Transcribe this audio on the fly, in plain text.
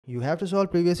You have to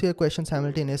solve previous year questions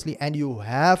simultaneously, and you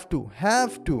have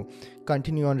to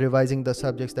continue on revising the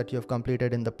subjects that you have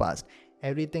completed in the past.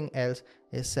 Everything else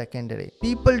is secondary.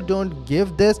 People don't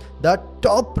give this the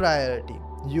top priority.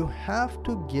 You have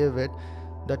to give it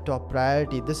the top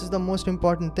priority. This is the most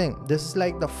important thing. This is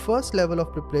like the first level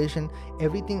of preparation.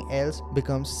 Everything else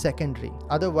becomes secondary.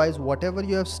 Otherwise, whatever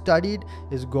you have studied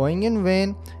is going in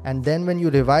vain, and then when you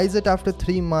revise it after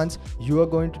 3 months, you are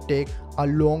going to take a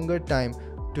longer time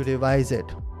to revise it.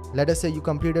 Let us say you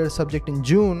completed a subject in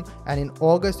June, and in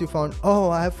August you found, oh,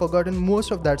 I have forgotten most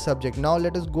of that subject. Now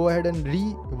let us go ahead and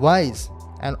revise.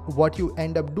 And what you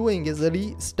end up doing is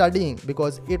re-studying,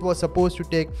 because it was supposed to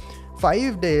take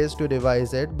 5 days to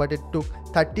revise it, but it took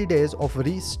 30 days of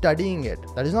re-studying it.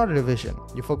 That is not revision.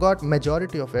 You forgot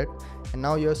majority of it, and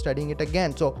now you're studying it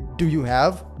again. So do you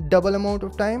have double amount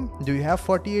of time? Do you have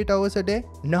 48 hours a day?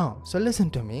 No. So listen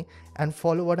to me and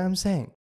follow what I'm saying.